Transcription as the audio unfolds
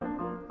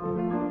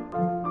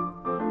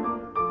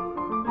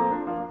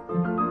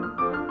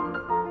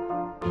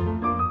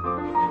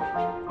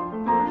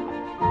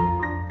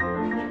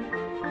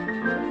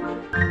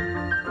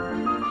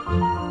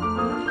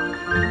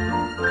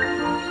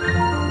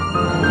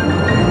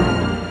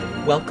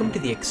Welcome to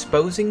the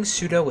Exposing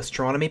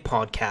Pseudo-Astronomy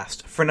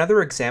podcast for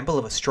another example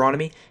of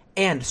astronomy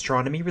and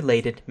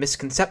astronomy-related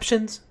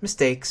misconceptions,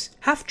 mistakes,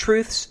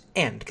 half-truths,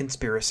 and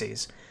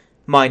conspiracies.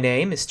 My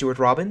name is Stuart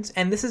Robbins,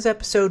 and this is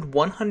episode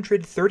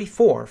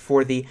 134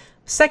 for the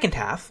second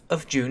half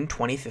of June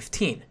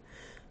 2015.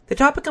 The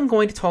topic I'm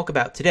going to talk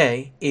about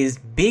today is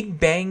Big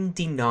Bang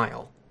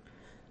denial.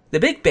 The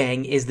Big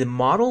Bang is the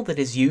model that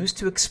is used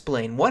to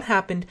explain what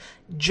happened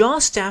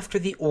just after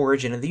the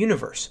origin of the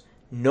universe,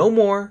 no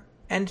more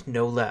and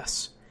no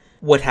less.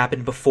 What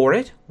happened before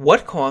it,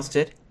 what caused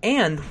it,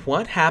 and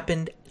what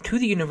happened to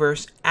the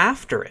universe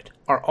after it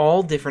are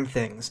all different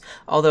things,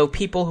 although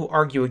people who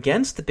argue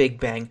against the Big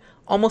Bang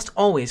almost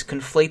always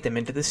conflate them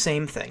into the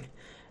same thing.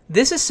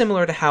 This is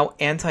similar to how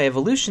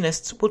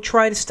anti-evolutionists will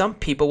try to stump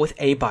people with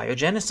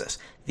abiogenesis,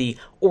 the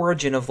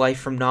origin of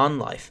life from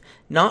non-life,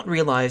 not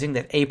realizing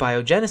that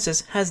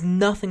abiogenesis has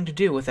nothing to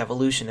do with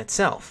evolution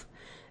itself.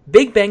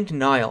 Big Bang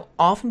denial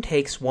often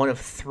takes one of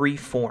three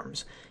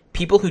forms: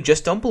 people who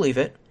just don't believe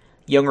it,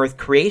 young Earth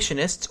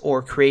creationists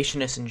or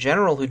creationists in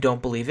general who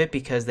don't believe it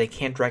because they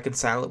can't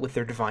reconcile it with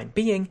their divine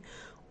being,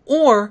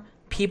 or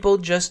people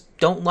just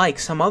don't like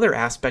some other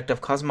aspect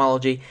of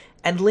cosmology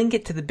and link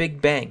it to the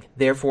Big Bang,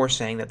 therefore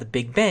saying that the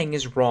Big Bang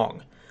is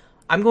wrong.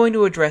 I'm going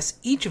to address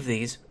each of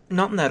these,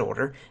 not in that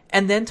order,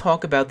 and then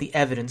talk about the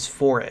evidence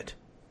for it.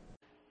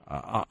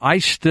 I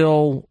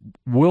still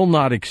will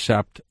not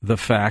accept the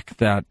fact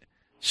that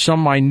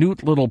some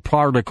minute little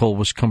particle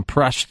was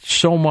compressed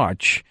so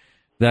much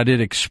that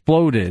it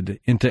exploded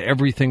into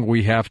everything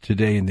we have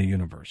today in the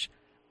universe.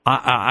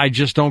 I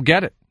just don't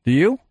get it. Do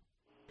you?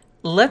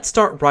 Let's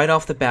start right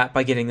off the bat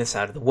by getting this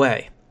out of the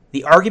way.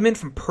 The argument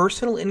from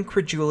personal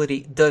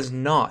incredulity does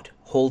not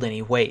hold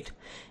any weight.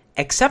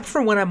 Except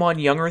for when I'm on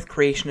young Earth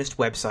creationist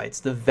websites,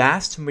 the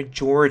vast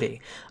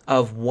majority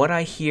of what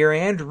I hear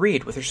and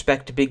read with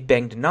respect to Big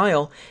Bang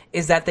denial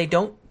is that they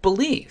don't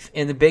believe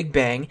in the Big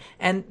Bang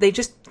and they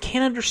just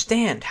can't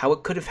understand how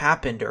it could have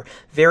happened or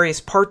various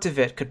parts of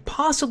it could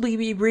possibly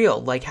be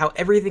real, like how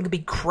everything could be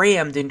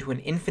crammed into an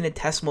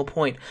infinitesimal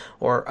point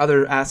or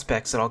other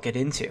aspects that I'll get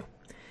into.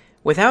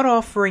 Without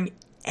offering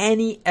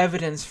any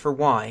evidence for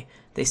why,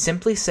 they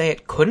simply say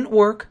it couldn't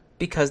work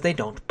because they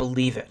don't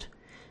believe it.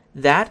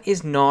 That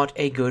is not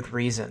a good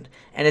reason,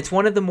 and it's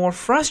one of the more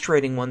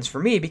frustrating ones for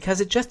me because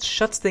it just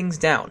shuts things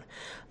down.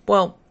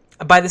 Well,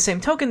 by the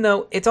same token,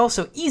 though, it's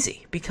also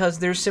easy because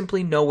there's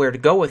simply nowhere to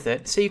go with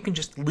it, so you can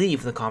just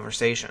leave the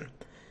conversation.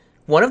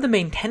 One of the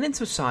main tenets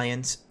of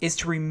science is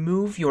to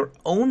remove your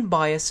own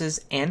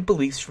biases and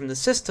beliefs from the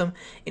system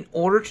in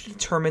order to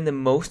determine the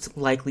most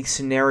likely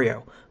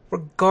scenario,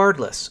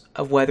 regardless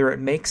of whether it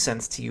makes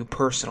sense to you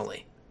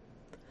personally.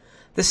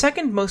 The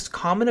second most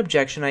common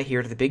objection I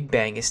hear to the Big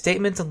Bang is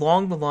statements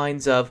along the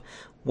lines of,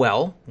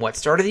 well, what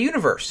started the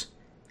universe?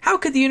 How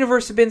could the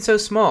universe have been so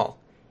small?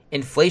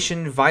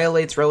 Inflation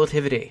violates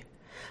relativity.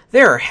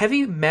 There are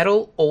heavy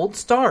metal old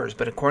stars,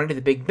 but according to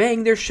the Big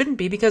Bang, there shouldn't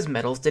be because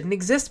metals didn't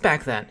exist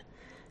back then.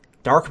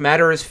 Dark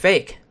matter is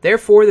fake,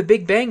 therefore the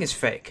Big Bang is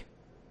fake.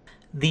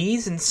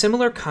 These and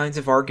similar kinds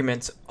of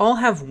arguments all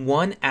have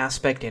one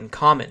aspect in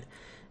common.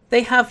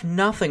 They have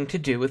nothing to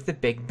do with the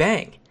Big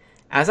Bang.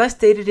 As I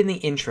stated in the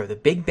intro, the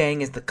Big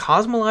Bang is the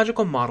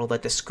cosmological model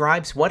that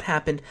describes what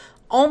happened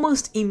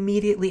almost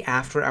immediately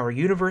after our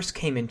universe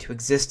came into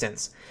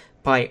existence.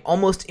 By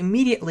almost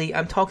immediately,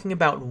 I'm talking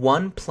about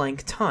 1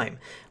 Planck time,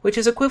 which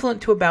is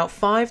equivalent to about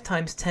 5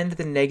 times 10 to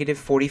the negative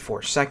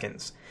 44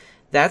 seconds.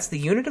 That's the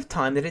unit of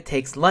time that it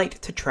takes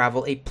light to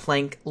travel a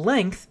Planck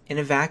length in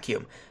a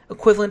vacuum,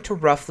 equivalent to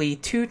roughly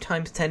 2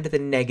 times 10 to the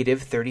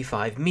negative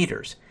 35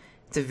 meters.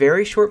 It's a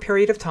very short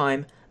period of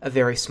time, a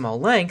very small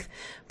length,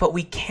 but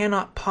we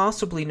cannot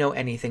possibly know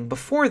anything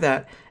before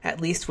that,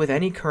 at least with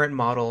any current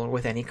model or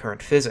with any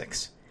current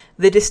physics.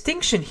 The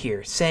distinction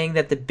here, saying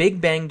that the Big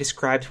Bang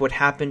describes what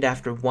happened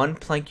after 1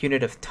 Planck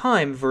unit of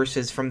time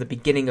versus from the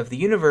beginning of the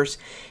universe,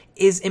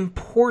 is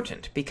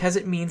important because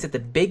it means that the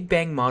Big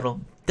Bang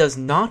model does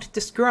not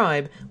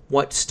describe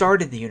what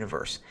started the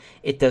universe.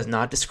 It does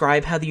not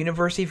describe how the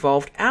universe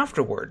evolved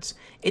afterwards.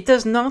 It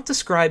does not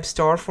describe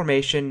star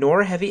formation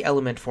nor heavy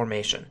element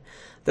formation.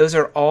 Those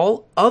are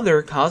all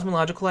other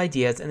cosmological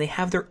ideas, and they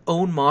have their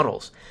own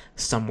models,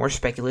 some more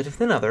speculative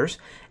than others,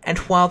 and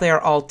while they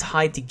are all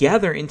tied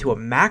together into a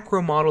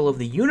macro model of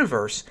the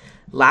universe,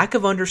 lack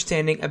of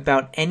understanding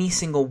about any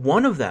single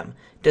one of them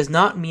does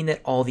not mean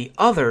that all the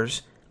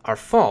others are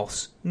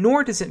false,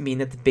 nor does it mean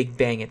that the Big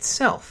Bang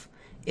itself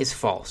is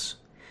false.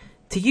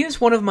 To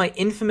use one of my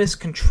infamous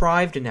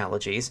contrived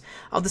analogies,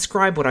 I'll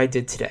describe what I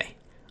did today.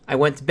 I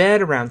went to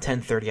bed around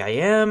 10:30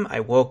 a.m., I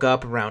woke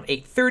up around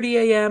 8:30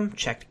 a.m.,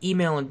 checked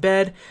email in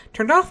bed,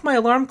 turned off my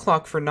alarm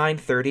clock for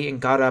 9:30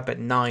 and got up at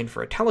 9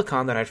 for a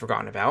telecon that I'd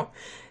forgotten about,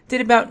 did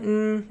about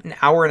an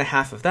hour and a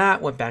half of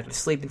that, went back to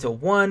sleep until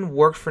 1,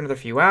 worked for another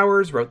few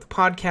hours, wrote the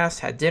podcast,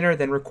 had dinner,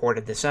 then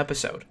recorded this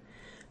episode.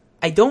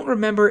 I don't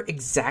remember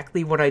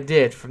exactly what I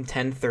did from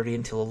 10:30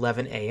 until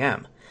 11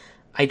 a.m.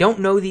 I don't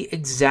know the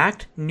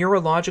exact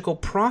neurological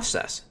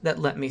process that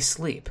let me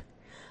sleep.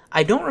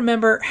 I don't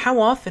remember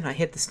how often I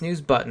hit the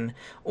snooze button,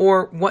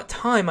 or what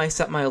time I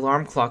set my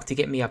alarm clock to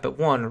get me up at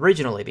 1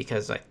 originally,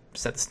 because I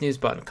set the snooze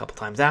button a couple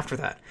times after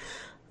that.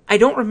 I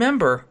don't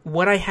remember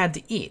what I had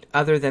to eat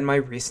other than my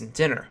recent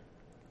dinner.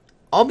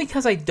 All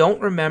because I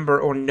don't remember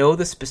or know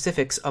the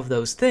specifics of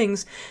those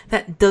things,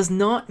 that does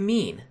not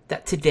mean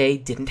that today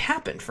didn't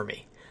happen for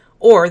me,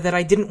 or that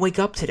I didn't wake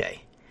up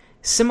today.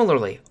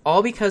 Similarly,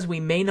 all because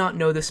we may not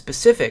know the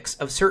specifics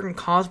of certain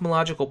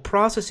cosmological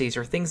processes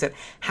or things that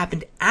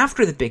happened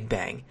after the Big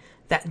Bang,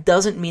 that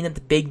doesn't mean that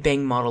the Big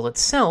Bang model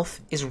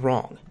itself is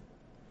wrong.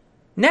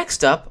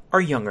 Next up are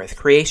young Earth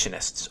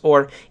creationists,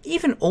 or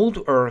even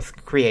old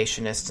Earth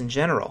creationists in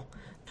general.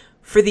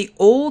 For the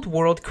old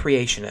world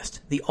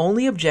creationist, the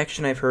only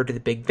objection I've heard to the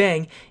Big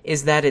Bang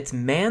is that it's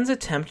man's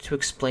attempt to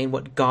explain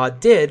what God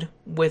did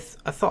with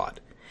a thought.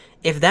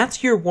 If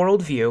that's your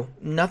worldview,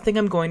 nothing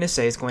I'm going to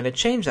say is going to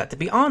change that. To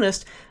be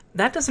honest,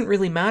 that doesn't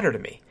really matter to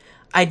me.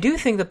 I do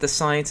think that the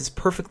science is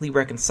perfectly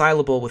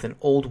reconcilable with an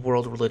old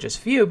world religious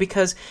view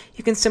because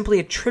you can simply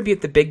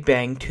attribute the Big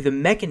Bang to the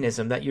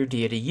mechanism that your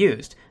deity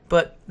used,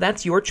 but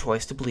that's your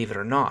choice to believe it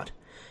or not.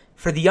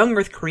 For the young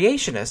Earth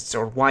creationists,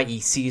 or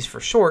YECs for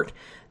short,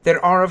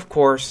 there are, of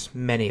course,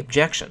 many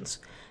objections.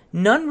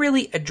 None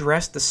really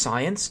address the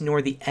science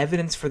nor the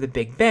evidence for the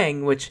Big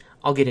Bang, which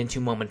I'll get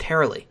into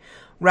momentarily.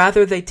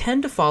 Rather, they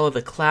tend to follow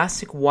the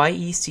classic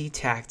YEC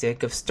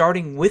tactic of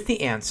starting with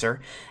the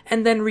answer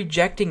and then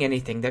rejecting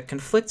anything that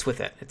conflicts with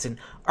it. It's an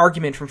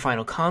argument from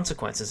final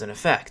consequences in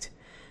effect.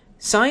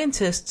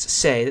 Scientists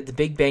say that the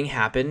Big Bang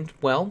happened,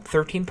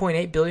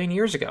 13.8 billion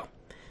years ago.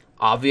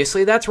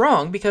 Obviously, that's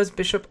wrong because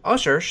Bishop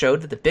Ussher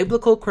showed that the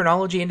biblical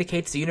chronology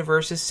indicates the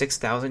universe is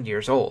 6,000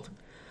 years old.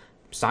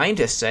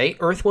 Scientists say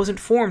Earth wasn't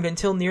formed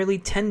until nearly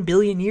 10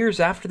 billion years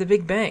after the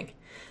Big Bang.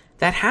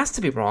 That has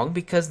to be wrong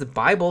because the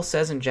Bible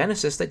says in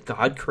Genesis that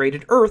God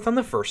created Earth on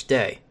the first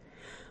day.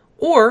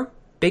 Or,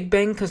 Big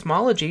Bang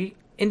cosmology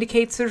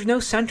indicates there's no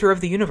center of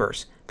the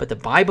universe, but the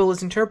Bible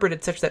is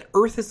interpreted such that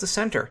Earth is the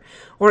center,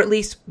 or at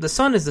least the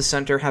Sun is the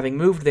center, having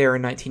moved there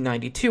in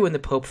 1992 when the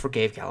Pope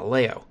forgave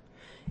Galileo.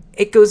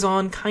 It goes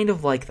on kind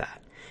of like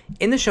that.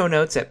 In the show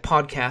notes at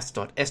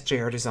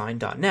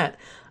podcast.sjrdesign.net,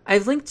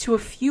 I've linked to a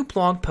few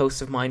blog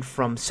posts of mine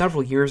from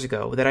several years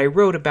ago that I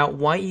wrote about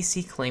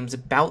YEC claims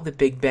about the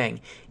Big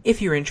Bang,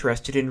 if you're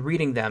interested in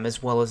reading them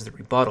as well as the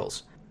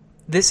rebuttals.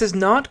 This is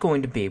not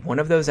going to be one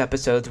of those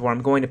episodes where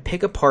I'm going to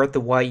pick apart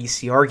the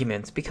YEC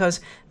arguments,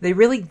 because they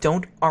really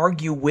don't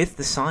argue with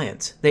the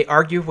science. They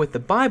argue with the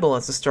Bible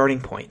as a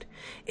starting point.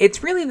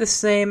 It's really the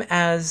same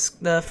as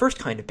the first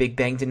kind of Big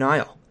Bang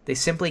denial. They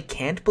simply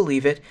can't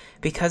believe it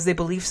because they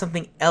believe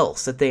something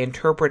else that they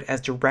interpret as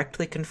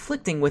directly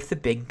conflicting with the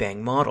Big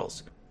Bang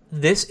models.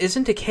 This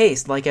isn't a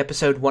case like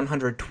episode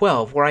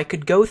 112, where I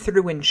could go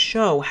through and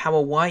show how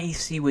a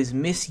YEC was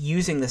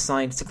misusing the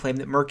science to claim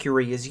that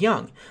Mercury is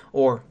young,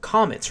 or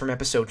comets from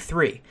episode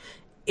 3.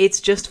 It's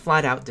just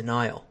flat-out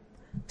denial.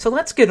 So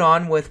let's get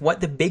on with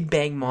what the Big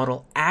Bang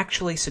model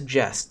actually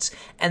suggests,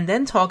 and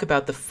then talk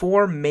about the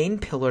 4 main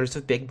pillars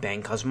of Big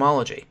Bang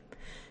cosmology.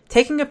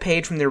 Taking a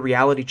page from the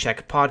Reality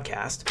Check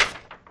podcast,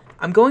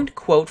 I'm going to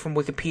quote from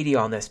Wikipedia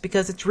on this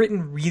because it's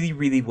written really,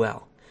 really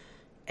well.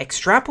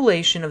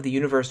 Extrapolation of the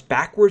universe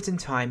backwards in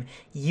time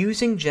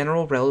using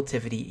general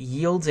relativity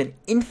yields an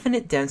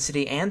infinite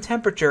density and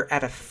temperature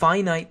at a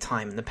finite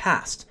time in the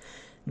past.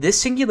 This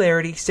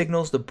singularity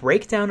signals the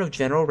breakdown of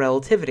general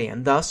relativity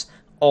and thus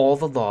all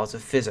the laws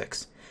of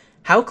physics.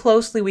 How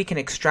closely we can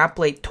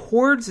extrapolate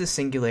towards this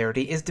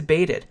singularity is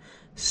debated,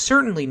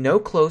 certainly no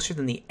closer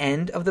than the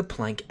end of the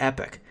Planck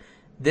epoch.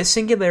 This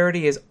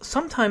singularity is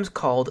sometimes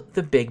called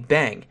the Big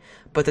Bang,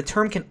 but the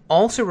term can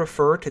also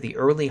refer to the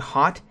early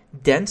hot,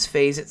 dense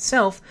phase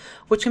itself,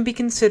 which can be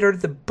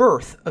considered the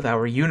birth of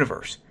our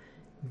universe.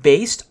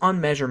 Based on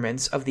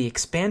measurements of the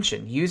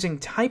expansion using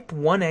Type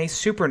 1a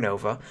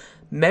supernova,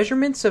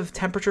 measurements of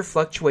temperature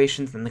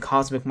fluctuations in the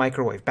cosmic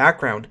microwave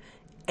background,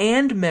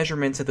 and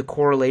measurements of the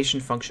correlation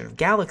function of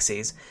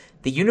galaxies,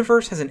 the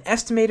universe has an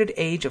estimated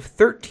age of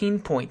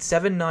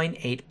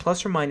 13.798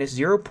 plus or minus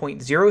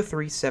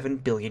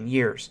 0.037 billion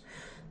years.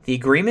 The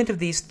agreement of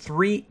these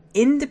 3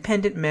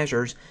 independent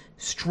measures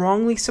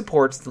strongly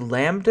supports the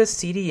Lambda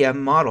CDM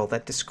model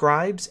that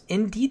describes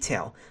in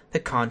detail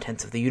the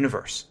contents of the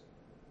universe.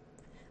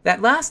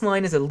 That last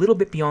line is a little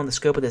bit beyond the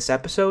scope of this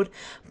episode,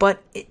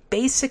 but it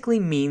basically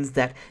means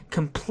that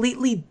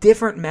completely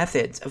different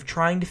methods of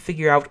trying to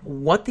figure out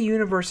what the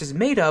universe is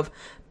made of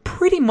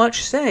pretty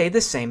much say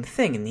the same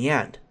thing in the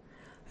end.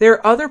 There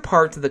are other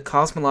parts of the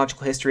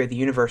cosmological history of the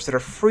universe that are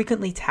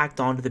frequently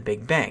tacked onto the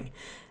Big Bang.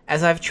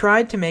 As I've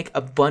tried to make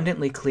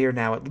abundantly clear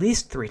now at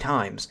least 3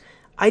 times,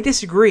 I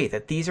disagree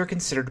that these are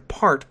considered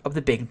part of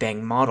the Big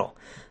Bang model.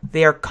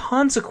 They are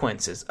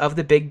consequences of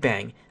the Big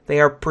Bang. They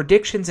are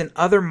predictions and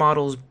other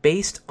models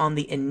based on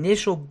the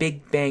initial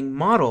Big Bang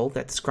model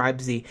that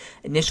describes the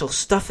initial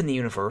stuff in the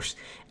universe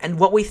and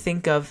what we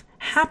think of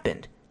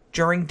happened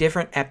during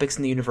different epochs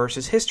in the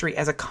universe's history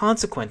as a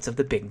consequence of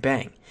the Big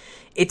Bang.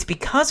 It's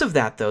because of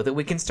that, though, that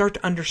we can start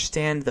to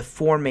understand the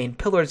four main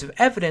pillars of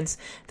evidence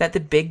that the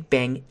Big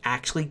Bang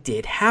actually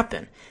did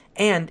happen,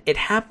 and it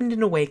happened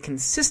in a way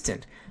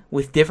consistent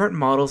with different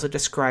models that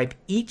describe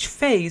each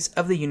phase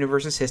of the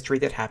universe's history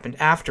that happened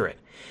after it.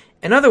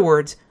 In other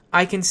words,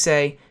 I can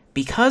say,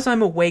 because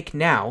I'm awake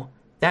now,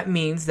 that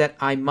means that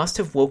I must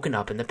have woken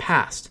up in the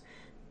past.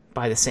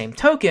 By the same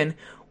token,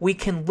 we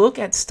can look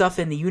at stuff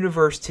in the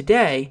universe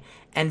today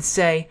and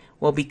say,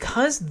 well,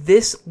 because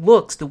this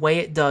looks the way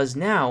it does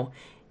now,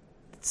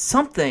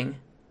 something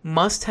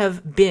must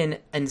have been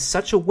in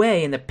such a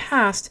way in the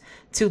past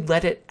to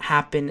let it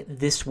happen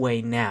this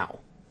way now.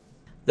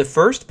 The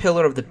first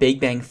pillar of the Big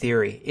Bang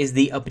Theory is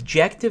the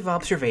objective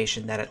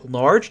observation that at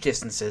large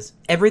distances,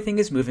 everything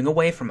is moving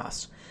away from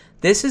us.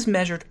 This is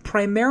measured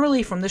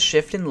primarily from the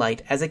shift in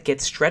light as it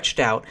gets stretched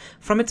out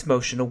from its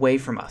motion away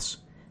from us.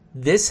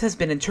 This has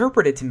been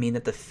interpreted to mean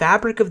that the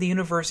fabric of the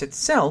universe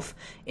itself,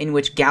 in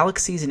which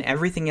galaxies and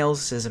everything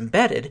else is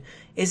embedded,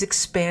 is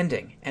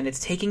expanding, and it's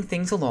taking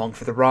things along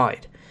for the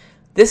ride.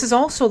 This is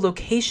also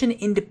location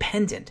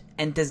independent,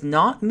 and does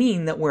not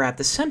mean that we're at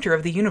the center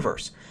of the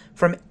universe.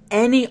 From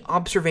any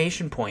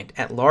observation point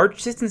at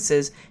large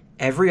distances,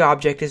 every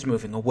object is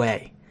moving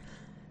away.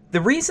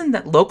 The reason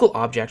that local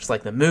objects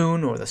like the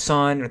moon or the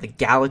sun or the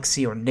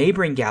galaxy or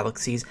neighboring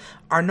galaxies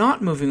are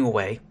not moving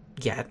away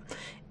yet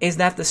is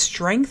that the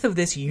strength of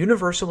this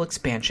universal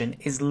expansion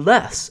is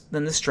less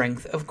than the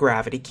strength of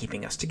gravity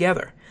keeping us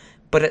together.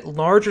 But at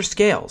larger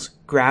scales,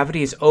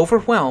 gravity is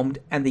overwhelmed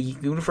and the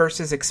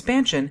universe's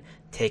expansion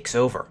takes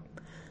over.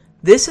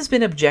 This has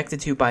been objected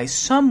to by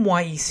some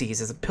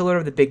YECs as a pillar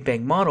of the Big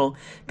Bang model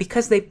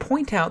because they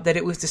point out that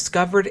it was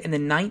discovered in the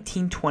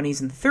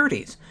 1920s and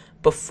 30s,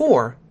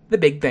 before the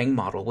Big Bang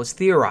model was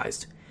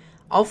theorized.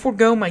 I'll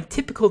forego my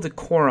typical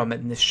decorum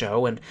in this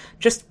show and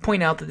just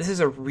point out that this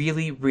is a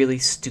really, really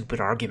stupid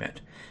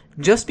argument.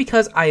 Just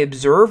because I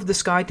observed the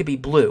sky to be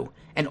blue,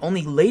 and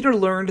only later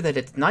learned that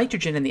it's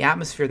nitrogen in the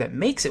atmosphere that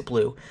makes it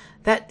blue,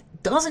 that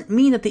doesn't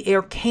mean that the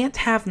air can't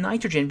have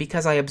nitrogen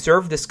because I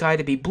observed the sky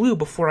to be blue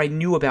before I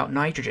knew about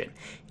nitrogen.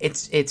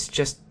 It's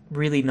just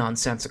really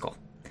nonsensical.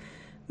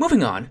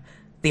 Moving on,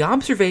 the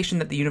observation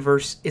that the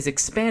universe is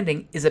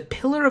expanding is a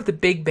pillar of the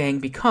Big Bang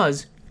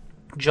because,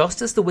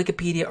 just as the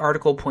Wikipedia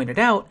article pointed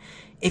out,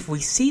 if we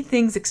see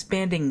things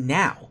expanding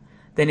now,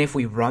 then if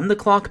we run the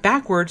clock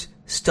backwards,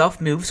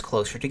 stuff moves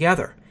closer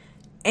together.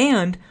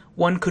 And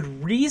one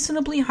could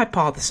reasonably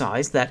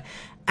hypothesize that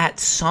at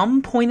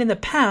some point in the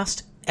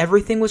past,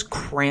 everything was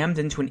crammed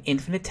into an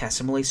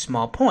infinitesimally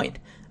small point,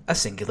 a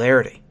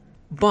singularity.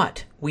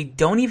 But we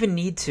don't even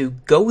need to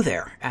go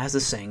there, as the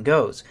saying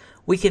goes.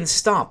 We can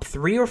stop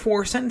 3 or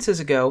 4 sentences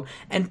ago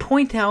and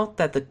point out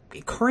that the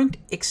current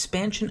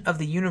expansion of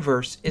the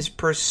universe is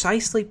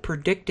precisely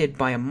predicted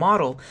by a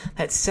model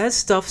that says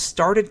stuff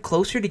started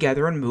closer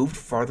together and moved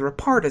farther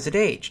apart as it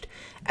aged,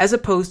 as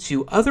opposed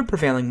to other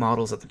prevailing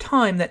models at the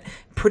time that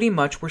pretty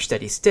much were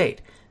steady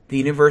state. The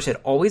universe had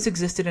always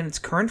existed in its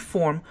current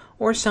form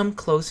or some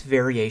close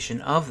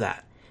variation of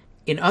that.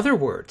 In other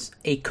words,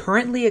 a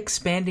currently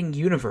expanding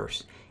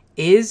universe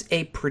is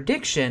a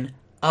prediction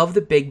of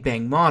the Big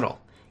Bang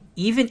model,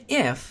 even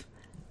if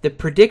the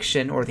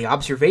prediction or the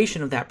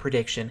observation of that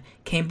prediction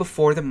came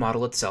before the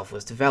model itself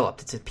was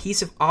developed. It's a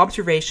piece of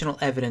observational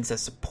evidence that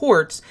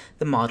supports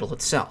the model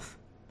itself.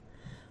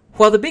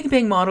 While the Big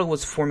Bang model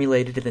was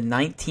formulated in the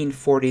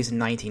 1940s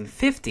and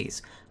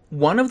 1950s,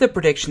 one of the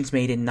predictions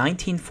made in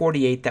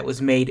 1948 that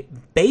was made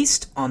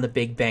based on the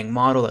Big Bang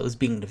model that was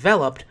being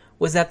developed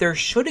was that there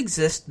should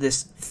exist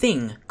this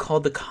thing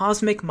called the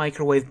cosmic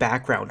microwave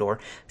background, or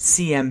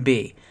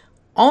CMB,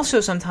 also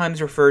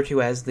sometimes referred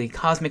to as the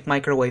cosmic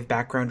microwave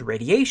background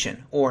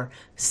radiation, or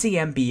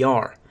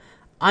CMBR.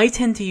 I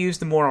tend to use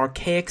the more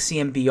archaic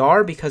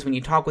CMBR because when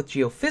you talk with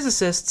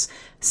geophysicists,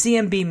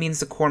 CMB means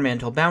the core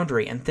mantle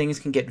boundary, and things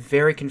can get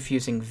very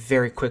confusing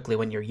very quickly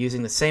when you're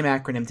using the same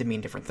acronym to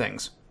mean different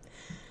things.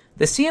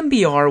 The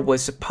CMBR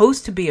was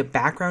supposed to be a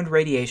background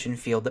radiation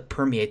field that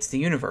permeates the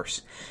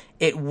universe.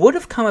 It would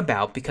have come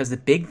about because the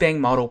Big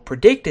Bang model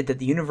predicted that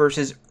the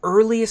universe's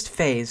earliest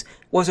phase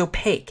was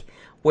opaque,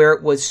 where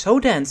it was so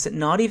dense that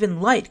not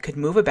even light could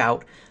move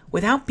about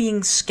without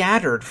being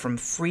scattered from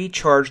free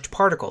charged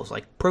particles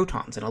like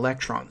protons and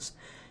electrons.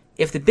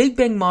 If the Big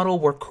Bang model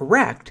were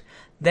correct,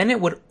 then it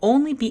would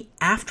only be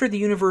after the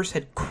universe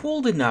had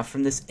cooled enough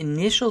from this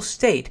initial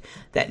state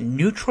that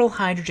neutral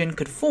hydrogen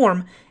could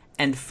form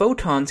and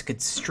photons could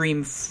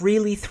stream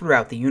freely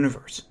throughout the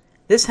universe.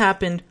 This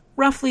happened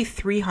roughly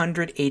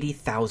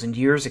 380,000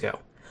 years ago.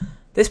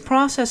 This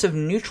process of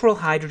neutral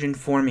hydrogen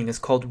forming is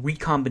called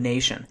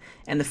recombination,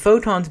 and the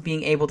photons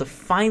being able to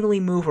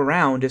finally move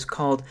around is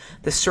called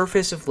the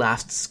surface of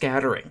last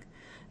scattering.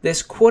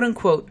 This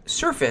quote-unquote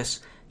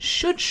surface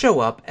should show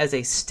up as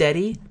a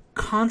steady,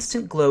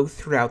 constant glow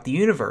throughout the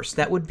universe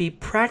that would be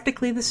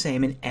practically the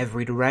same in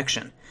every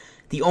direction.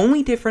 The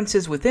only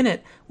differences within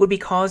it would be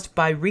caused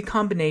by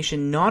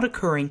recombination not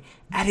occurring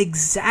at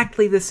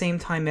exactly the same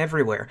time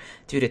everywhere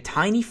due to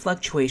tiny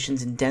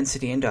fluctuations in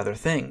density and other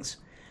things.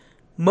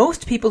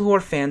 Most people who are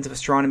fans of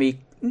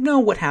astronomy know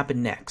what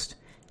happened next.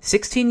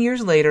 16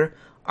 years later,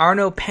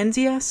 Arno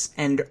Penzias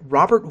and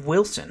Robert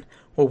Wilson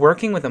were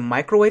working with a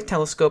microwave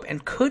telescope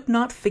and could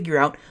not figure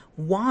out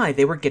why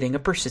they were getting a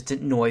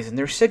persistent noise in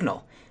their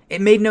signal. It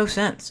made no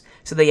sense,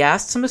 so they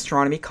asked some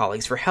astronomy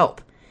colleagues for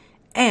help.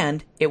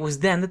 And it was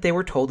then that they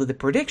were told of the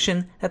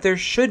prediction that there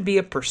should be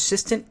a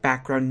persistent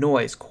background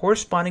noise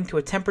corresponding to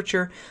a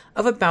temperature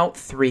of about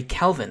 3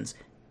 kelvins,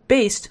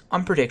 based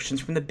on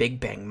predictions from the Big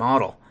Bang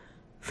model.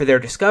 For their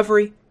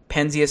discovery,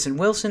 Penzias and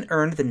Wilson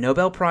earned the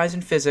Nobel Prize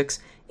in Physics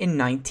in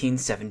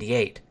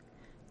 1978.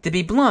 To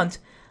be blunt,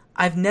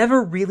 I've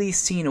never really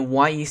seen a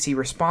YEC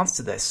response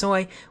to this, so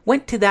I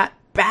went to that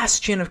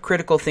bastion of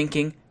critical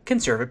thinking,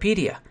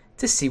 Conservapedia,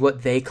 to see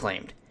what they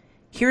claimed.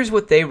 Here's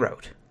what they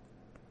wrote.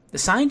 The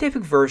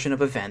scientific version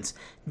of events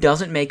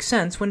doesn't make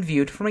sense when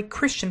viewed from a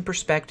Christian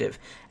perspective,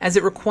 as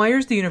it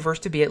requires the universe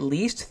to be at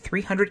least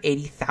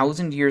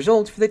 380,000 years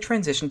old for the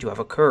transition to have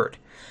occurred.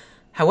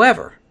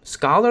 However,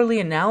 scholarly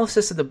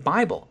analysis of the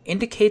Bible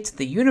indicates that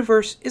the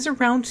universe is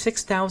around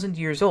 6,000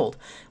 years old,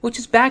 which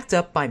is backed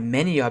up by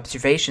many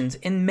observations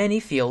in many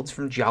fields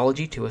from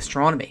geology to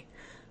astronomy.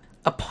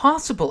 A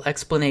possible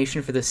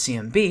explanation for the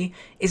CMB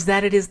is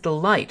that it is the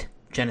light,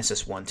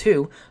 Genesis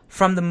 1:2,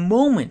 from the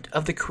moment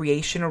of the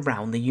creation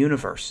around the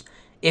universe.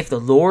 If the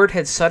Lord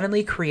had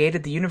suddenly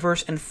created the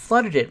universe and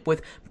flooded it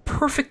with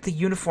perfectly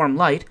uniform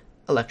light,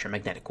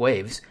 electromagnetic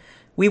waves,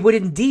 we would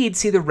indeed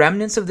see the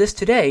remnants of this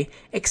today,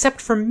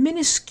 except for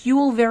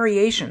minuscule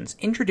variations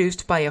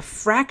introduced by a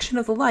fraction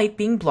of the light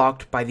being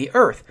blocked by the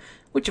Earth,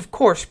 which of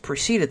course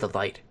preceded the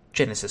light,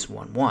 Genesis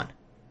 1:1.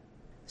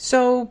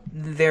 So,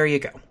 there you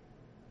go.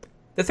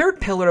 The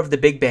third pillar of the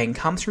Big Bang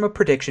comes from a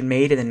prediction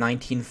made in the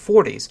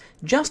 1940s,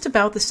 just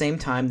about the same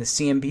time the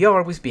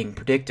CMBR was being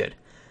predicted.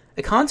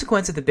 The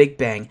consequence of the Big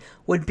Bang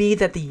would be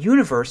that the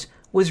universe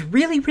was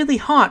really, really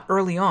hot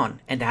early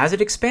on, and as it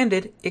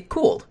expanded, it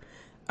cooled.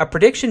 A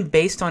prediction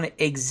based on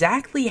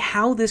exactly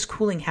how this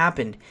cooling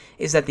happened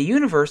is that the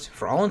universe,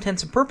 for all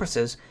intents and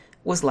purposes,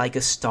 was like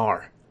a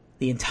star.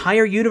 The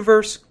entire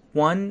universe,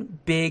 one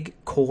big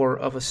core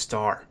of a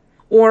star.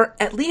 Or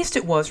at least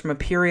it was from a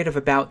period of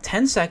about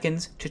 10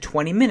 seconds to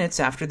 20 minutes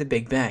after the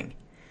Big Bang.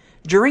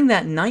 During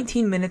that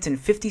 19 minutes and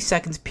 50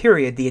 seconds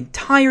period, the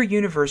entire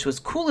universe was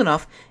cool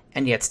enough,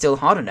 and yet still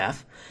hot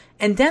enough,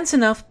 and dense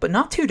enough, but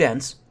not too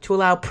dense, to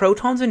allow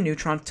protons and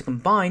neutrons to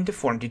combine to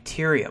form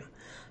deuterium.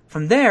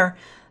 From there,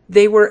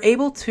 they were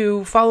able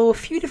to follow a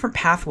few different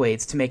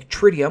pathways to make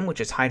tritium,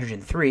 which is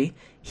hydrogen-3,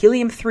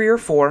 helium-3 or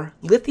 4,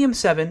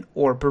 lithium-7,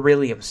 or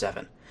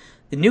beryllium-7.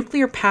 The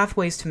nuclear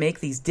pathways to make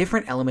these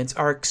different elements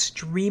are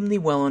extremely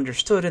well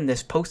understood in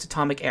this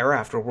post-atomic era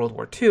after World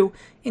War II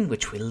in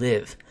which we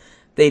live.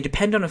 They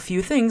depend on a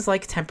few things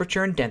like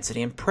temperature and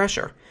density and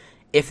pressure.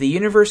 If the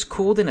universe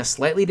cooled in a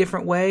slightly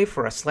different way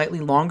for a slightly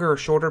longer or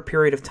shorter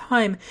period of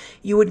time,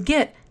 you would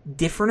get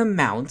different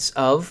amounts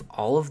of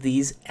all of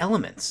these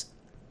elements.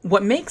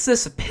 What makes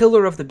this a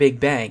pillar of the Big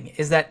Bang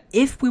is that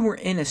if we were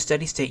in a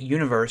steady-state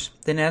universe,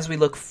 then as we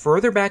look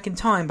further back in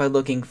time by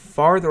looking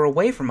farther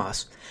away from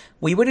us,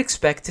 we would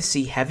expect to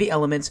see heavy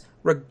elements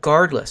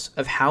regardless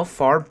of how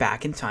far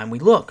back in time we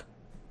look.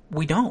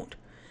 We don't.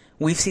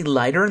 We see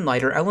lighter and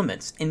lighter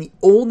elements. In the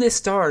oldest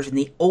stars, in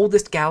the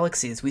oldest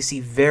galaxies, we see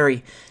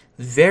very,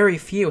 very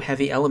few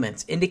heavy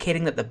elements,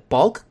 indicating that the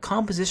bulk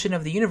composition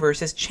of the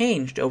universe has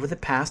changed over the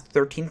past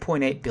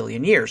 13.8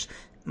 billion years,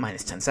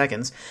 minus 10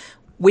 seconds,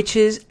 which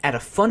is, at a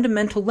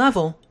fundamental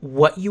level,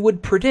 what you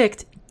would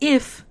predict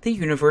if the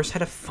universe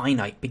had a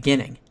finite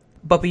beginning.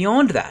 But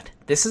beyond that,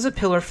 this is a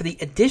pillar for the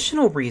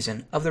additional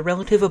reason of the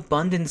relative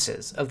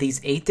abundances of these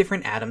 8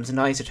 different atoms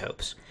and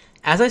isotopes.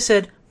 As I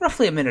said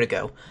roughly a minute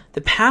ago,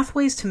 the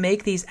pathways to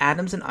make these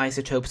atoms and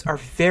isotopes are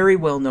very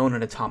well known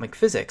in atomic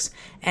physics,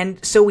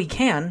 and so we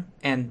can,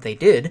 and they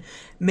did,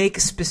 make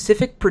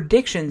specific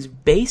predictions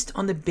based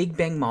on the Big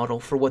Bang model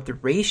for what the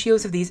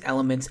ratios of these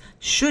elements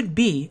should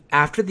be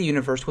after the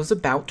universe was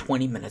about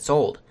 20 minutes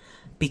old.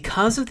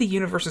 Because of the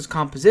universe's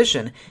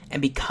composition,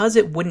 and because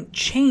it wouldn't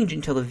change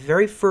until the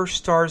very first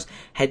stars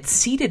had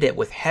seeded it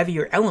with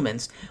heavier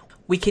elements,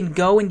 we can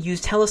go and use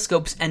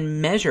telescopes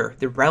and measure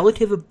the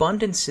relative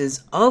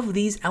abundances of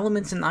these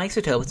elements and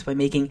isotopes by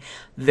making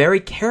very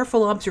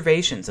careful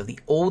observations of the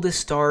oldest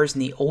stars in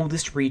the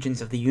oldest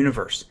regions of the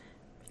universe.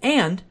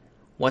 And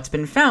what's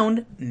been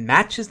found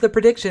matches the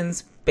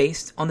predictions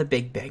based on the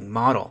Big Bang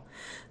model.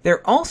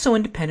 They're also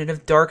independent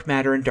of dark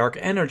matter and dark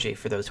energy,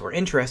 for those who are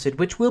interested,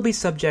 which will be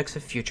subjects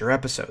of future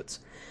episodes.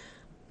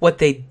 What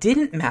they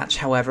didn't match,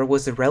 however,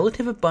 was the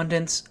relative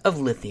abundance of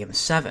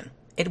lithium-7.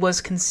 It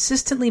was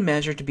consistently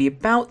measured to be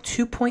about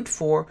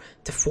 2.4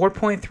 to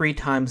 4.3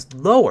 times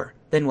lower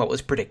than what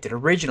was predicted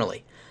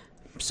originally.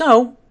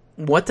 So,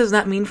 what does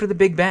that mean for the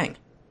Big Bang?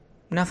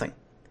 Nothing.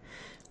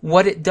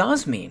 What it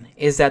does mean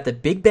is that the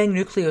Big Bang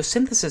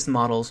nucleosynthesis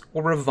models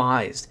were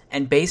revised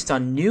and based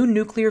on new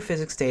nuclear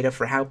physics data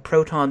for how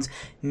protons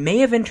may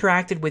have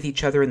interacted with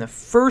each other in the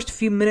first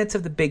few minutes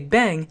of the Big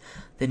Bang,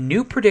 the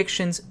new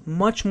predictions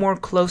much more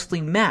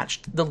closely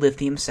matched the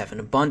lithium-7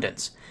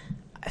 abundance.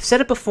 I've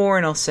said it before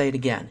and I'll say it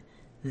again.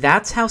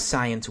 That's how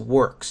science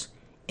works.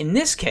 In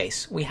this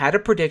case, we had a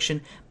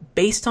prediction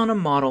based on a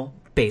model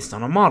based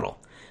on a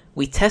model.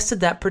 We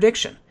tested that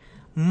prediction.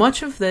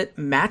 Much of it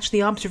matched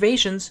the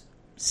observations,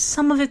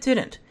 some of it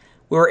didn't.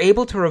 We were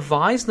able to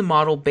revise the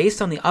model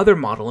based on the other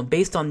model and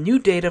based on new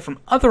data from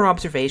other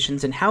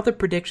observations and how the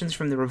predictions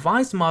from the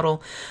revised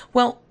model,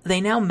 well, they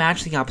now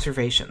match the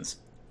observations.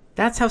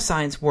 That's how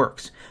science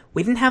works.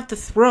 We didn't have to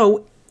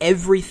throw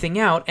everything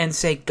out and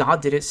say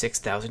God did it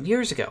 6,000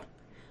 years ago.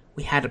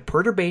 We had a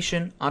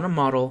perturbation on a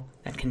model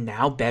that can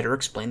now better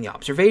explain the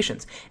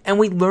observations, and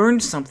we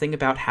learned something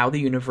about how the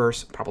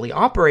universe probably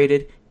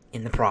operated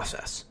in the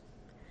process.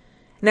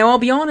 Now, I'll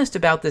be honest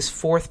about this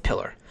fourth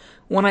pillar.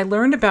 When I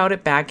learned about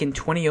it back in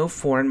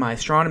 2004 in my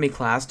astronomy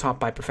class taught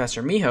by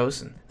Professor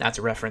Mijos, and that's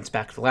a reference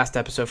back to the last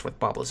episode with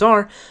Bob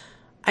Lazar,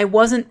 I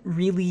wasn't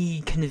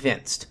really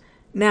convinced.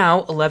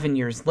 Now, 11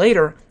 years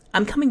later,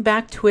 I'm coming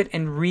back to it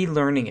and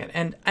relearning it,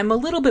 and I'm a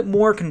little bit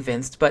more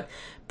convinced, but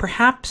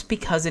perhaps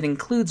because it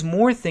includes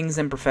more things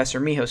than Professor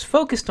Mijos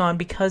focused on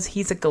because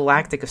he's a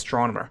galactic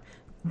astronomer.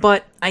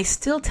 But I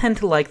still tend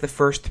to like the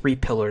first three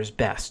pillars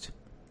best.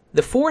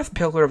 The fourth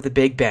pillar of the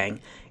Big Bang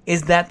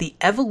is that the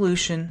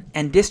evolution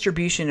and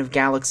distribution of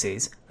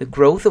galaxies, the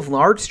growth of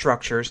large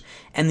structures,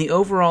 and the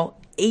overall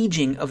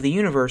aging of the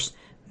universe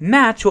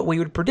match what we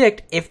would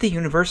predict if the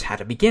universe had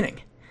a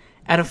beginning.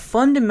 At a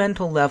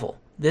fundamental level,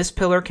 this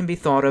pillar can be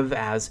thought of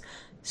as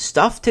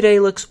stuff today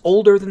looks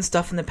older than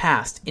stuff in the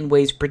past in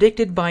ways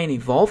predicted by an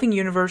evolving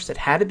universe that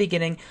had a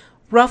beginning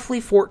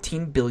roughly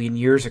 14 billion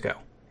years ago.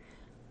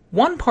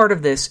 One part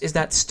of this is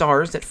that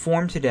stars that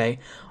form today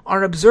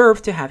are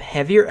observed to have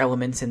heavier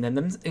elements in them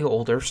than the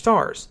older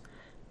stars.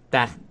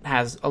 That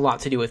has a lot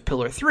to do with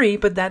Pillar 3,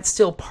 but that's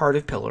still part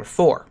of Pillar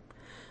 4.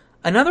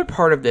 Another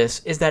part of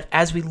this is that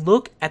as we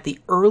look at the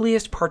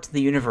earliest parts of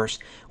the universe,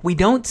 we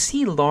don't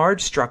see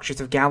large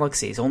structures of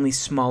galaxies, only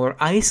smaller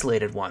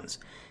isolated ones.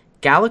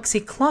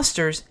 Galaxy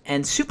clusters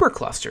and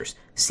superclusters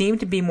seem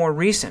to be more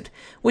recent,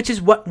 which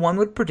is what one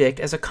would predict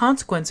as a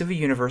consequence of a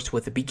universe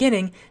with a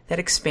beginning that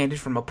expanded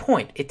from a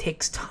point. It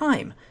takes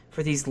time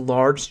for these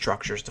large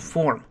structures to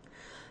form.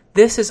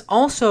 This is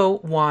also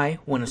why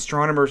when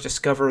astronomers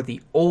discover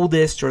the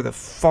oldest or the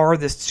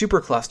farthest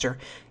supercluster,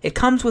 it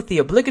comes with the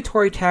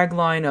obligatory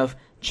tagline of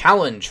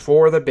 "Challenge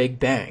for the Big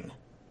Bang."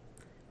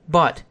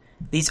 But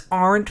these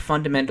aren't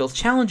fundamental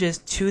challenges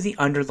to the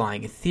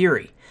underlying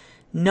theory.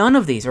 None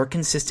of these are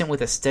consistent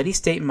with a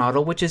steady-state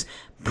model, which is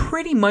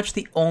pretty much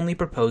the only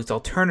proposed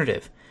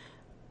alternative.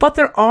 But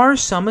there are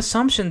some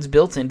assumptions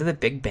built into the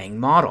Big Bang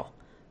model.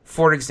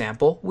 For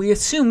example, we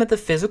assume that the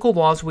physical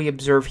laws we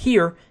observe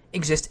here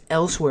exist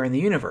elsewhere in the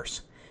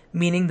universe,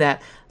 meaning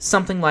that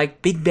something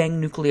like Big Bang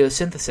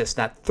nucleosynthesis,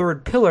 that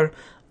third pillar,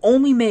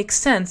 only makes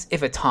sense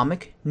if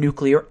atomic,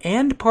 nuclear,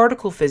 and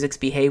particle physics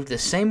behave the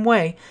same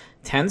way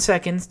 10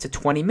 seconds to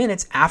 20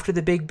 minutes after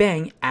the Big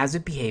Bang as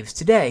it behaves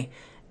today,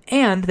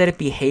 and that it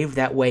behaved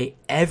that way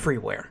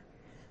everywhere.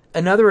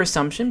 Another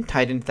assumption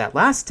tied into that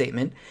last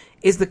statement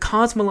is the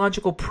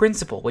cosmological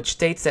principle, which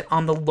states that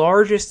on the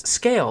largest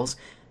scales,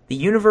 the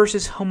universe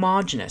is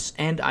homogeneous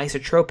and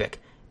isotropic,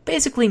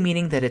 basically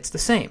meaning that it's the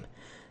same.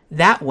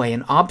 That way,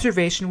 an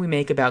observation we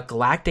make about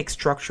galactic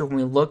structure when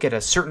we look at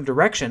a certain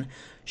direction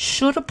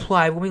should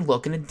apply when we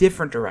look in a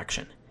different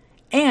direction.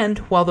 And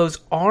while those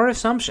are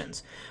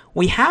assumptions,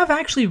 we have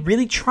actually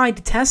really tried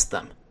to test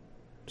them.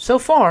 So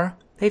far,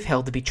 they've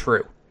held to be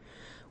true.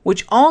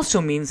 Which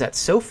also means that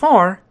so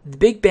far, the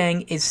Big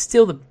Bang is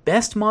still the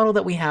best model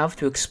that we have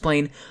to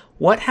explain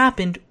what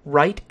happened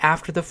right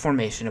after the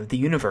formation of the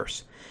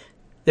universe.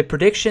 The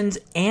predictions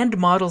and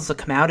models that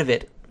come out of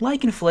it,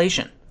 like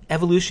inflation,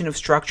 evolution of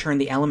structure in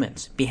the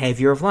elements,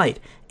 behavior of light,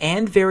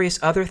 and various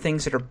other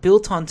things that are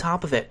built on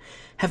top of it,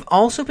 have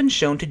also been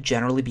shown to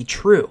generally be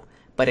true.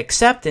 But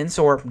acceptance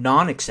or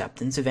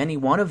non-acceptance of any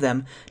one of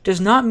them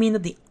does not mean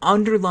that the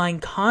underlying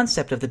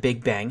concept of the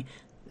Big Bang,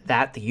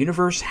 that the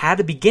universe had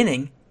a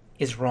beginning,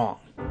 is wrong.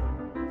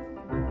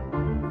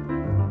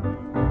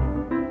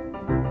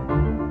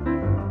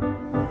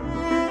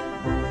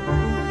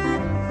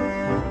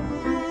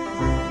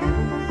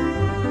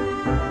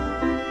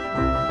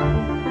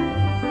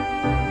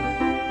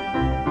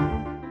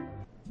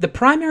 The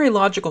primary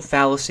logical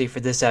fallacy for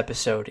this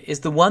episode is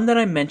the one that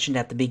I mentioned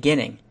at the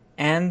beginning,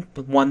 and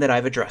the one that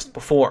I've addressed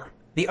before.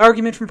 The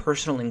argument from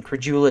personal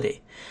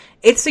incredulity.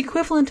 It's the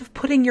equivalent of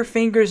putting your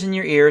fingers in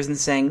your ears and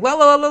saying la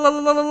la la la la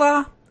la la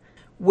la,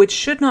 which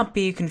should not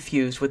be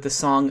confused with the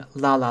song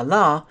La La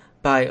La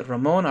by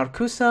Ramon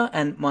Arcusa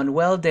and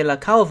Manuel de la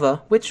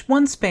Calva, which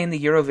won Spain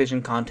the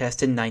Eurovision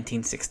contest in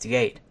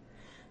 1968.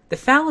 The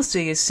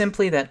fallacy is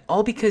simply that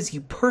all because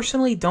you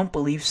personally don't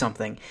believe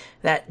something,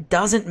 that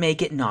doesn't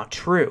make it not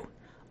true.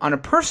 On a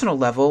personal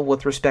level,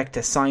 with respect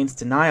to science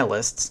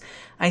denialists,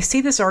 I see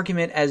this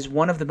argument as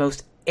one of the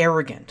most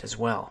arrogant as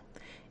well.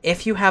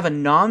 If you have a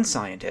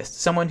non-scientist,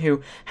 someone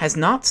who has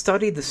not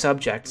studied the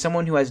subject,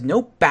 someone who has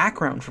no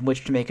background from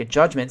which to make a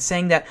judgment,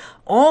 saying that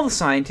all the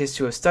scientists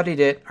who have studied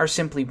it are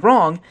simply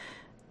wrong,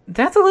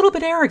 that's a little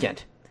bit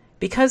arrogant,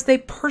 because they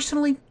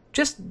personally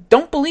just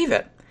don't believe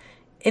it.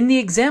 In the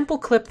example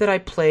clip that I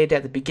played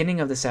at the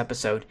beginning of this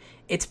episode,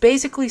 it's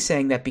basically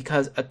saying that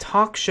because a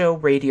talk show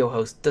radio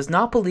host does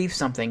not believe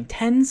something,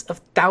 tens of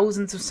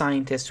thousands of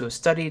scientists who have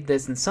studied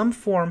this in some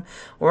form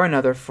or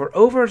another for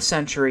over a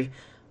century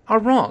are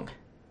wrong.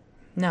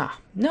 Not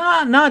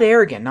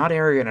arrogant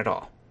at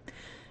all.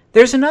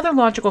 There's another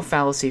logical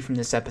fallacy from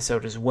this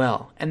episode as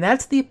well, and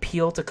that's the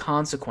appeal to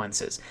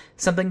consequences,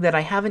 something that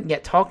I haven't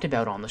yet talked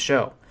about on the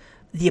show.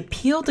 The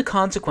appeal to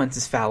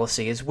consequences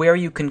fallacy is where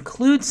you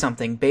conclude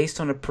something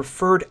based on a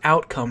preferred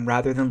outcome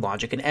rather than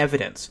logic and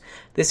evidence.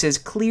 This is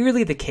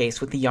clearly the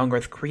case with the young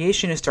Earth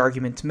creationist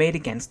arguments made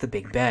against the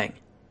Big Bang.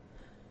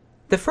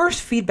 The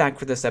first feedback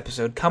for this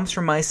episode comes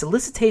from my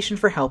solicitation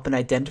for help in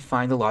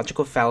identifying the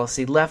logical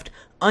fallacy left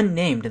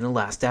unnamed in the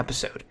last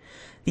episode.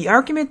 The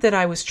argument that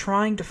I was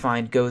trying to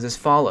find goes as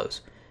follows.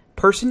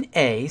 Person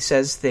A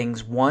says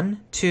things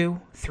 1,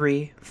 2,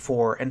 3,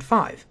 4, and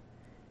 5.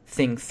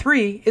 Thing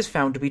 3 is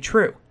found to be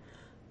true.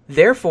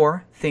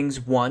 Therefore,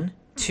 things 1,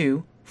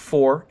 2,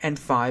 4, and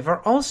 5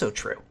 are also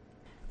true.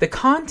 The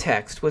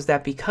context was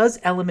that because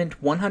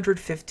element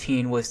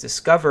 115 was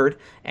discovered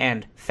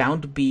and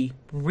found to be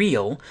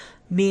real,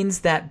 means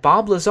that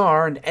Bob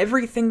Lazar and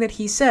everything that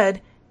he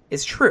said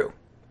is true.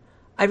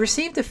 I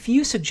received a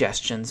few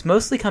suggestions,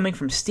 mostly coming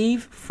from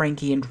Steve,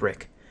 Frankie, and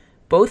Rick.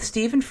 Both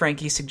Steve and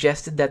Frankie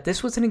suggested that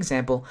this was an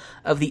example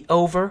of the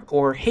over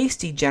or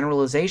hasty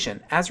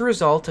generalization as a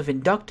result of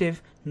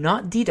inductive,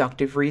 not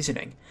deductive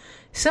reasoning.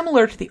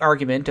 Similar to the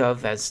argument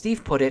of, as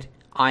Steve put it,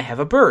 I have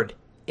a bird.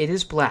 It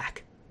is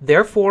black.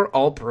 Therefore,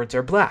 all birds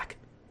are black.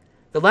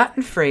 The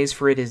Latin phrase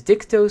for it is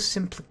dicto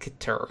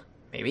simplicitur,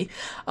 maybe,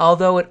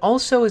 although it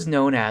also is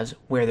known as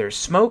where there's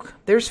smoke,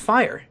 there's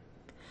fire.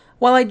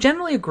 While I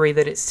generally agree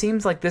that it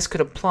seems like this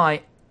could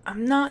apply,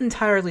 I'm not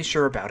entirely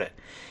sure about it.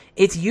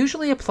 It's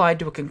usually applied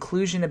to a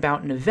conclusion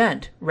about an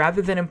event,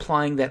 rather than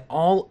implying that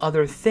all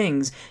other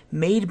things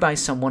made by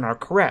someone are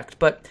correct.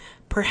 But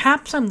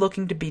perhaps I'm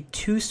looking to be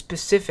too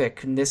specific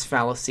in this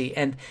fallacy,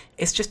 and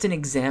it's just an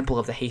example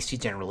of the hasty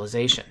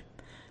generalization.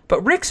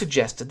 But Rick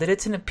suggested that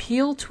it's an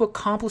appeal to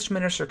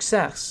accomplishment or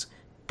success,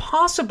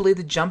 possibly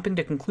the jumping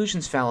to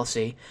conclusions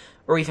fallacy,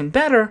 or even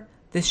better,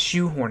 the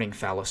shoehorning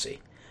fallacy.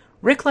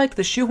 Rick liked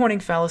the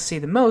shoehorning fallacy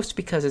the most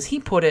because, as he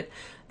put it,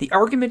 the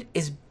argument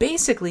is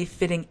basically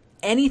fitting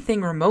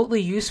anything remotely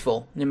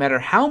useful, no matter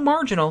how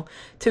marginal,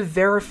 to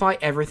verify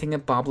everything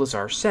that Bob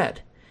Lazar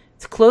said.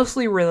 It's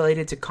closely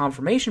related to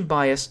confirmation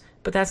bias,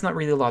 but that's not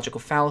really a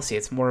logical fallacy,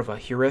 it's more of a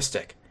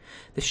heuristic.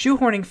 The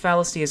shoehorning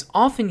fallacy is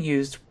often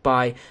used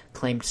by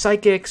claimed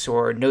psychics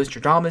or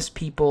Nostradamus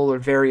people or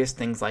various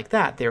things like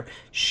that. They're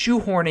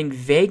shoehorning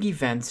vague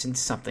events into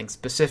something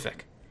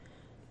specific.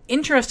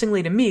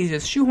 Interestingly to me, the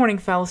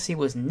shoehorning fallacy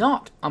was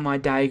not on my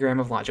diagram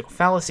of logical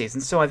fallacies,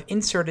 and so I've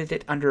inserted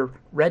it under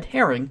red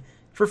herring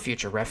for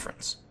future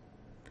reference.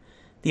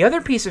 The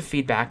other piece of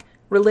feedback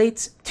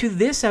relates to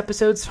this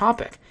episode's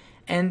topic,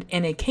 and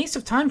in a case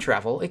of time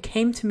travel, it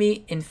came to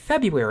me in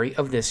February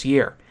of this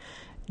year.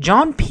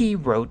 John P.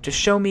 wrote to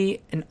show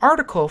me an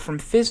article from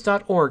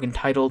phys.org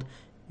entitled,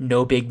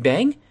 No Big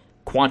Bang?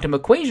 Quantum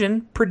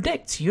Equation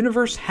Predicts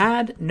Universe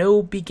Had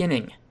No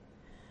Beginning.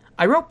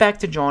 I wrote back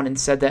to John and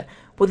said that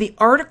while the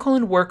article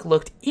and work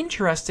looked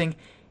interesting,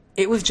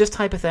 it was just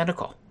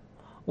hypothetical.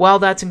 While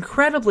that's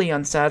incredibly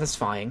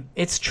unsatisfying,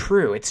 it's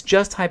true, it's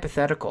just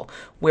hypothetical,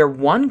 where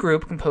one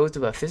group composed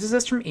of a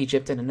physicist from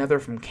Egypt and another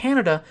from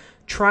Canada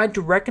tried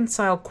to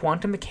reconcile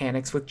quantum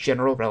mechanics with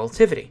general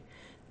relativity.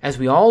 As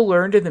we all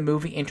learned in the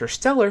movie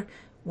Interstellar,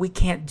 we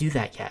can't do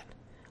that yet.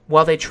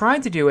 While they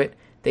tried to do it,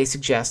 they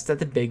suggest that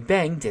the Big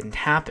Bang didn't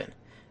happen.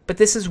 But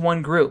this is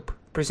one group,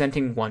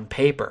 presenting one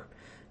paper.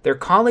 Their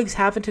colleagues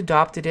haven't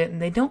adopted it,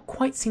 and they don't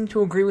quite seem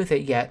to agree with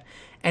it yet,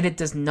 and it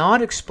does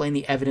not explain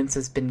the evidence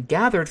that's been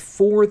gathered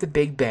for the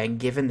Big Bang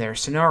given their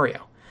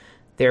scenario.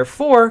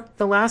 Therefore,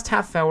 the last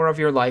half hour of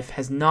your life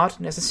has not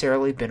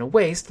necessarily been a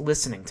waste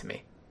listening to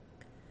me.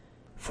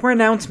 For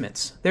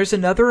announcements, there's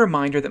another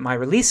reminder that my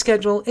release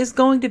schedule is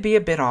going to be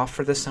a bit off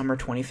for the summer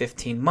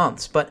 2015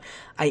 months, but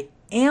I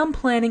am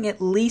planning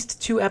at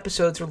least 2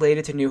 episodes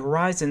related to New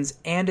Horizons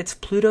and its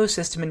Pluto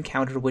system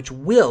encounter, which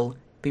will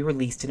be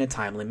released in a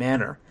timely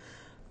manner.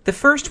 The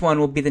first one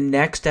will be the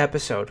next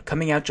episode,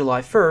 coming out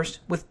July 1st,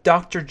 with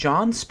Dr.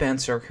 John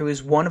Spencer, who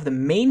is one of the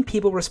main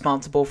people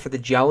responsible for the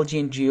Geology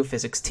and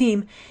Geophysics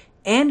team,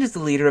 and is the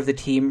leader of the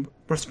team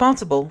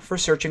responsible for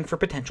searching for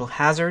potential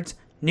hazards,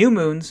 new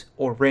moons,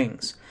 or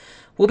rings.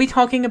 We'll be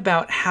talking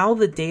about how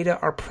the data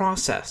are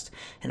processed,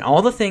 and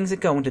all the things that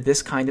go into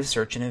this kind of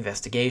search and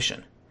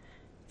investigation.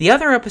 The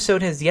other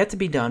episode has yet to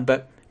be done,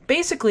 but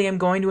basically, I'm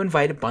going to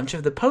invite a bunch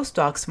of the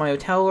postdocs to my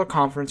hotel or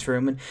conference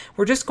room, and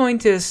we're just going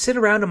to sit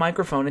around a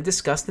microphone and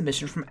discuss the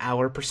mission from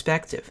our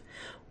perspective.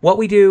 What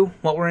we do,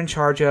 what we're in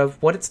charge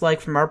of, what it's like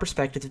from our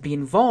perspective to be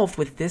involved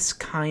with this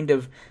kind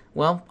of,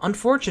 well,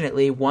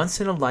 unfortunately,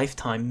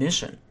 once-in-a-lifetime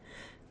mission.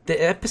 The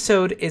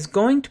episode is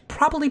going to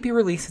probably be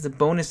released as a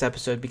bonus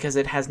episode because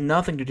it has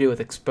nothing to do with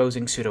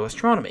exposing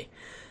pseudo-astronomy.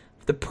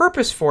 The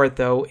purpose for it,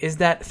 though, is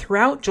that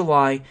throughout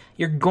July,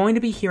 you're going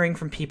to be hearing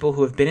from people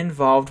who have been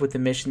involved with the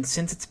mission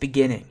since its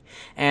beginning,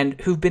 and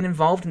who've been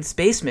involved in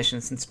space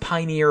missions since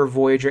Pioneer or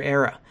Voyager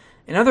era.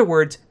 In other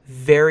words,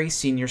 very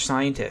senior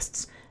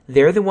scientists.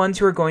 They're the ones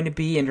who are going to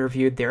be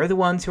interviewed, they're the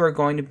ones who are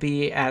going to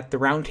be at the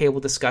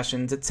roundtable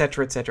discussions,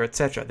 etc., etc.,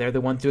 etc. They're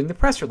the ones doing the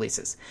press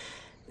releases.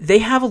 They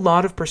have a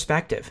lot of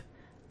perspective,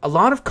 a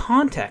lot of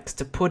context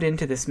to put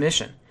into this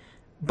mission.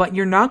 But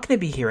you're not going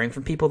to be hearing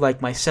from people like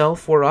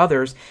myself or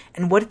others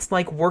and what it's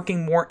like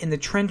working more in the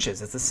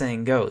trenches, as the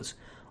saying goes.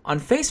 On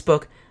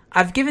Facebook,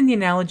 I've given the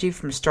analogy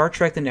from Star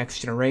Trek The Next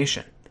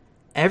Generation.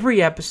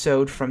 Every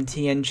episode from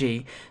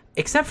TNG,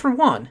 except for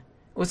one,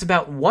 was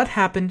about what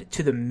happened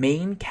to the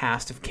main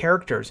cast of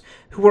characters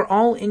who were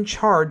all in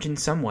charge in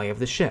some way of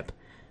the ship.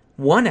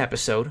 One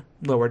episode,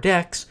 Lower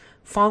Decks,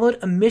 followed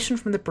a mission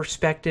from the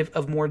perspective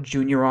of more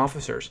junior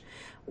officers.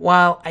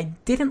 While I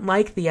didn't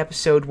like the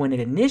episode when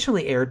it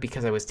initially aired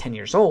because I was 10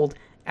 years old,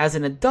 as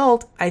an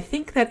adult, I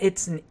think that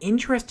it's an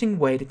interesting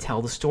way to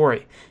tell the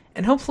story,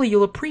 and hopefully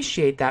you'll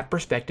appreciate that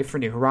perspective for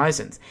New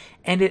Horizons.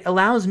 And it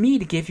allows me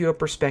to give you a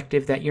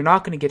perspective that you're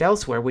not going to get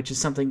elsewhere, which is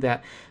something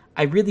that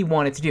I really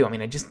wanted to do. I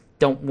mean, I just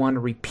don't want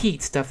to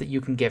repeat stuff that you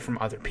can get from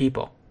other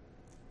people.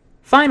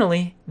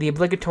 Finally, the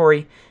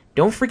obligatory,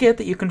 don't forget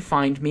that you can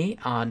find me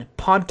on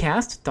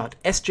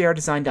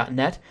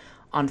podcast.sjrdesign.net,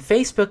 on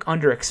Facebook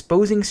under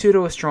Exposing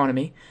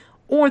Pseudo-Astronomy,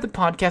 or the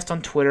podcast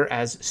on Twitter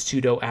as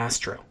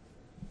PseudoAstro.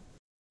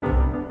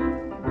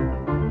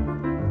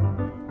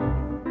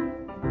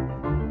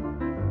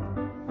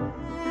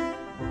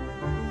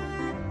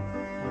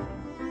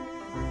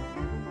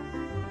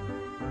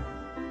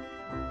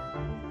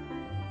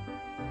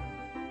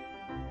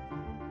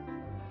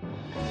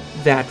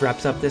 That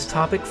wraps up this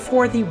topic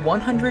for the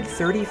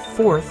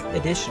 134th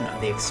edition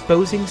of the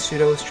Exposing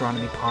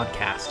Pseudo-Astronomy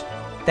podcast.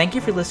 Thank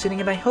you for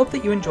listening, and I hope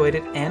that you enjoyed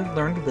it and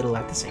learned a little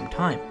at the same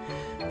time.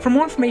 For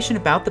more information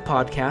about the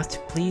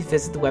podcast, please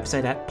visit the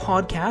website at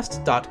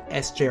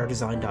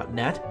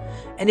podcast.sjrdesign.net.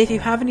 And if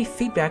you have any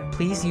feedback,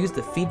 please use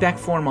the feedback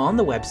form on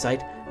the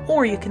website,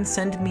 or you can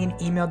send me an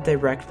email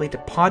directly to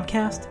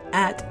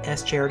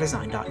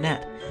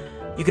podcast@sjrdesign.net.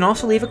 You can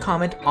also leave a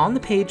comment on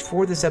the page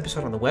for this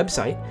episode on the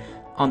website,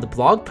 on the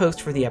blog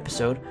post for the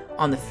episode,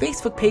 on the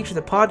Facebook page for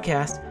the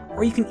podcast,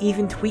 or you can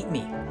even tweet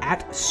me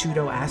at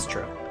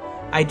PseudoAstro.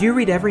 I do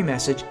read every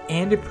message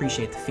and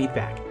appreciate the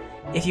feedback.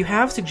 If you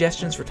have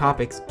suggestions for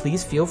topics,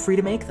 please feel free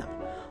to make them.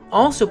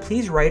 Also,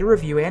 please write a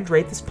review and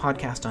rate this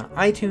podcast on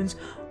iTunes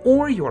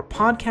or your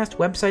podcast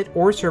website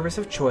or service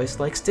of choice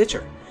like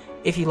Stitcher.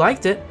 If you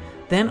liked it,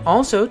 then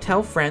also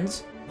tell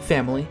friends,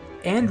 family,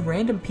 and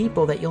random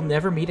people that you'll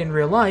never meet in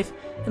real life,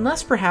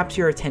 unless perhaps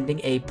you're attending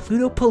a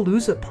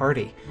Plutopalooza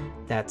party.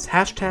 That's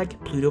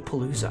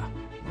 #Plutopalooza.